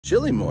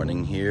Chilly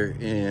morning here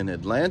in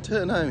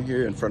Atlanta, and I'm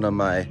here in front of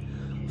my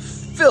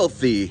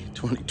filthy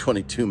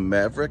 2022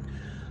 Maverick.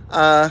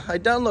 I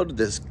downloaded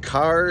this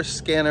car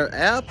scanner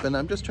app, and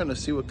I'm just trying to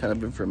see what kind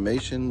of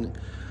information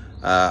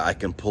I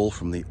can pull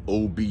from the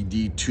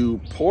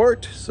OBD2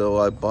 port. So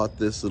I bought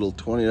this little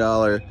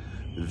 $20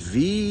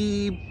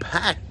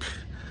 Veepack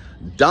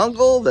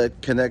dongle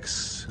that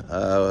connects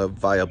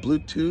via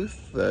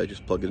Bluetooth.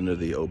 Just plug it into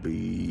the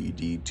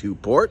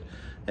OBD2 port,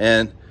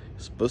 and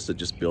it's supposed to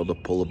just be able to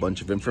pull a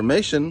bunch of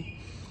information.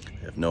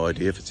 I have no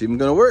idea if it's even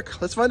going to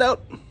work. Let's find out.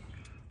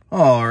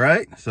 All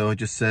right, so it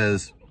just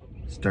says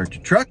start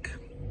your truck,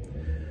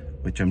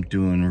 which I'm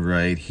doing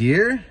right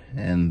here,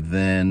 and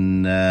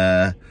then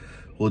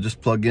we'll just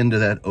plug into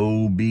that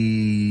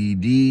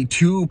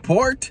OBD2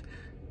 port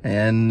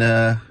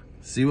and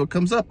see what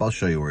comes up. I'll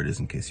show you where it is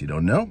in case you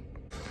don't know.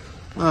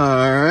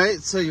 All right,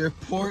 so your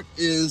port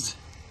is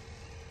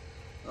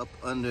up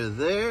under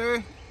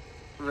there,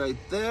 right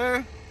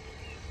there.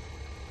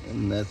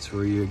 And that's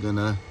where you're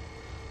gonna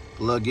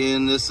plug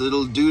in this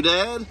little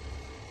doodad,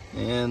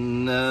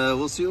 and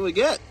we'll see what we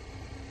get.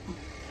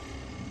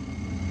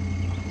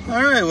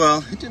 All right,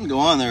 well, it didn't go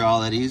on there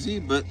all that easy,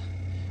 but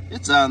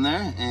it's on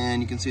there,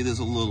 and you can see there's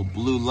a little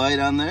blue light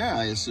on there.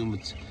 I assume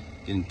it's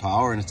getting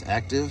power and it's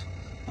active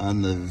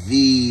on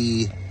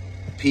the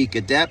Veepack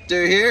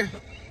adapter here.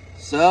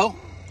 So,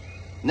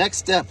 next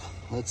step,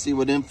 let's see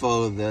what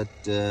info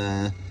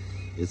that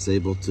it's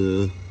able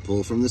to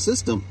pull from the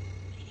system.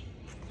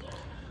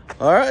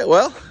 All right,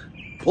 well,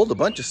 pulled a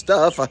bunch of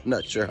stuff. I'm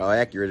not sure how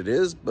accurate it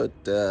is, but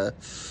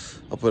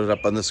I'll put it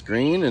up on the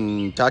screen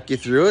and talk you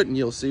through it, and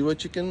you'll see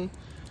what you can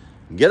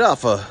get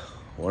off of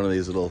one of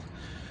these little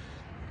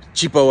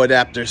cheapo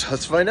adapters.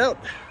 Let's find out.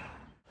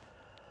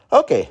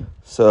 Okay,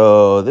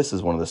 so this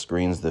is one of the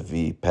screens the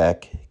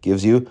Veepack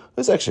gives you.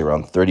 It's actually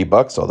around 30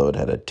 bucks, although it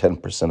had a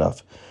 10%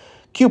 off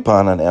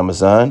coupon on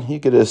Amazon. You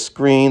get a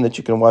screen that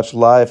you can watch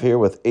live here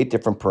with 8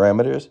 different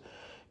parameters.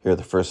 Here are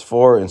the first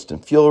 4: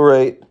 instant fuel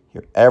rate,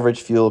 your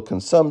average fuel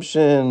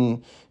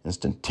consumption,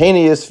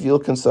 instantaneous fuel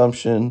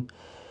consumption,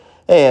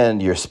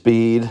 and your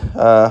speed.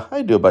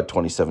 I do about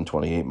 27,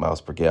 28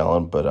 miles per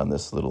gallon, but on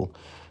this little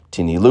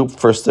teeny loop,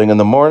 first thing in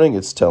the morning,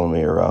 it's telling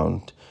me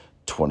around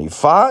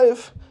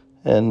 25,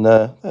 and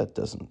that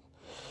doesn't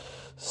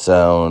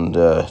sound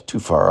too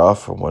far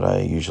off from what I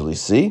usually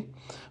see.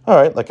 All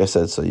right, like I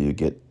said, so you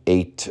get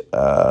 8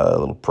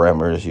 little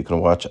parameters you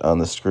can watch on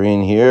the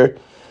screen here.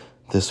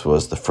 This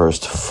was the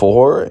first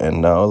 4,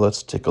 and now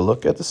let's take a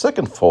look at the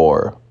second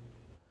 4.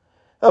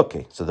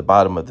 Okay, so the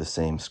bottom of the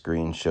same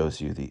screen shows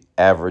you the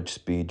average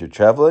speed you're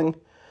traveling,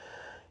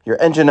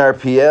 your engine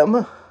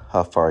RPM,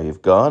 how far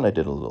you've gone. I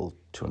did a little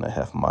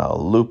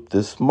 2.5-mile loop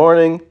this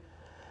morning,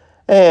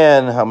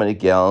 and how many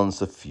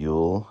gallons of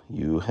fuel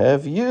you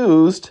have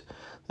used.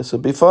 This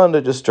would be fun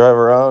to just drive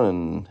around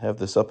and have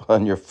this up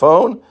on your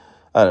phone.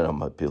 I don't know, it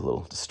might be a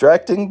little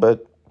distracting,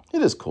 but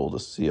it is cool to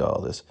see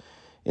all this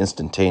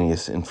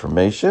instantaneous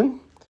information.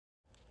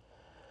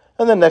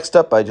 And then next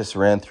up, I just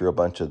ran through a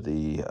bunch of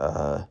the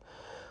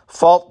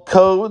fault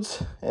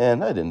codes,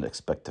 and I didn't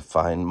expect to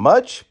find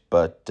much,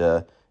 but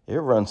it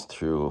runs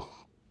through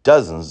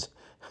dozens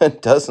and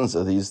dozens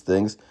of these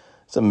things.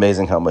 It's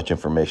amazing how much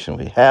information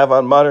we have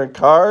on modern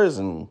cars,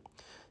 and you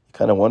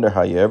kind of wonder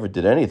how you ever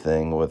did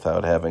anything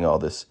without having all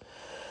this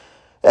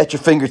at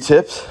your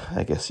fingertips.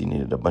 I guess you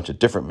needed a bunch of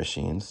different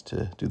machines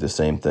to do the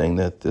same thing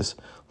that this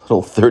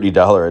little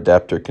 $30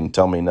 adapter can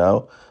tell me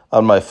now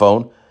on my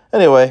phone.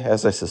 Anyway,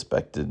 as I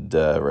suspected,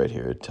 right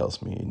here it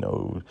tells me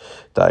no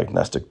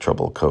diagnostic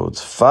trouble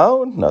codes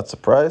found. Not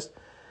surprised.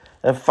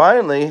 And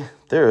finally,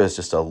 there is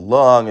just a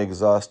long,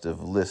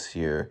 exhaustive list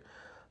here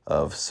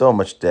of so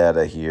much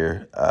data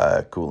here.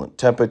 Coolant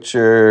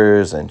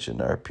temperatures, engine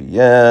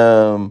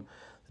RPM,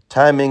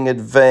 timing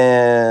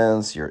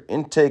advance, your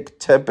intake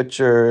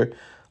temperature,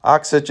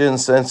 oxygen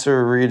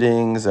sensor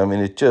readings. I mean,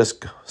 it just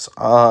goes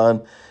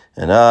on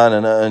and on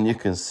and on. You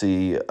can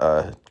see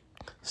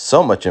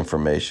so much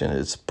information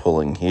it's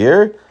pulling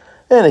here.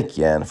 And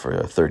again, for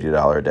a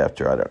 $30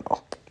 adapter, I don't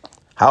know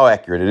how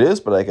accurate it is,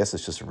 but I guess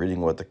it's just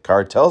reading what the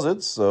car tells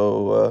it.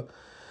 So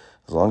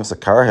as long as the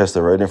car has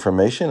the right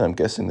information, I'm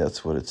guessing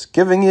that's what it's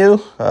giving you.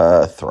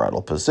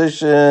 Throttle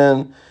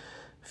position,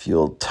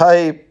 fuel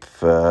type,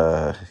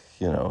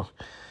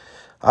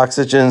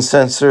 oxygen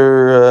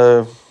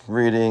sensor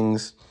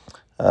readings,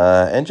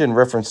 engine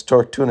reference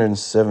torque,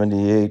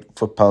 278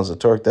 foot-pounds of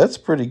torque. That's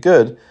pretty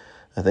good.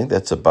 I think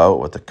that's about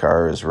what the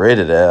car is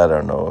rated at. I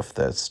don't know if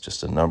that's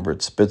just a number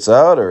it spits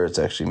out or it's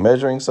actually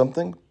measuring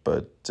something,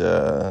 but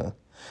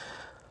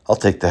I'll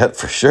take that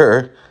for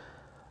sure.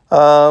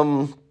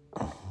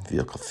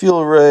 Vehicle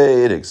fuel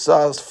rate,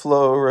 exhaust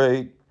flow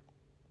rate,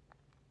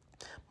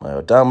 my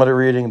odometer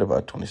reading at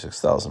about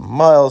 26,000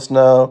 miles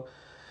now.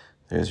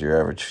 There's your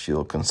average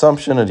fuel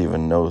consumption. It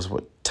even knows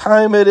what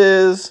time it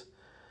is.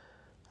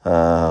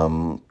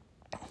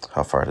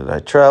 How far did I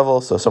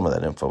travel? So some of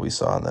that info we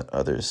saw on that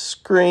other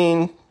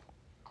screen.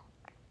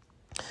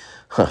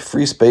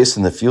 Free space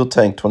in the fuel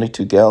tank,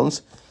 22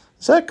 gallons.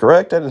 Is that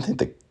correct? I didn't think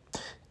the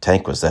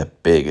tank was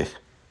that big.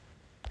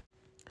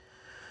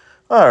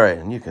 All right,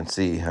 and you can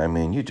see, I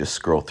mean, you just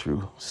scroll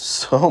through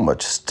so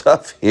much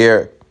stuff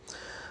here.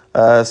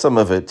 Some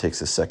of it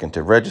takes a second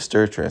to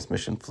register.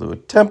 Transmission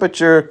fluid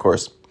temperature. Of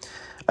course,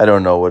 I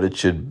don't know what it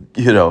should,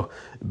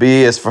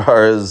 be as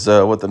far as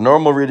what the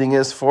normal reading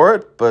is for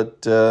it.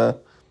 But,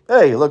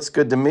 hey, it looks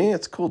good to me.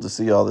 It's cool to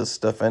see all this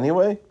stuff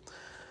anyway.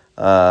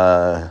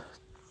 Exhaust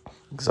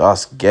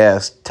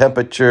gas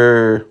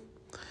temperature.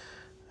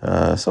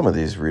 Some of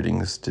these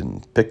readings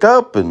didn't pick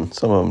up, and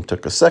some of them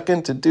took a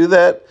second to do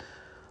that.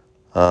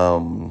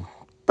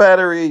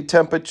 Battery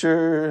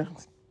temperature,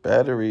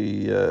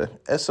 battery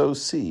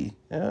SOC.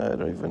 I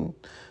don't even...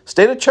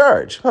 State of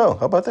charge. Oh,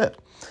 how about that?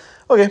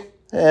 Okay,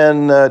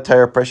 and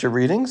tire pressure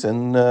readings,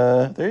 and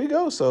there you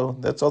go. So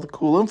that's all the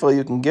cool info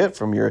you can get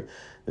from your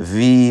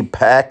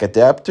Veepack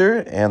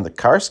adapter and the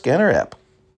car scanner app.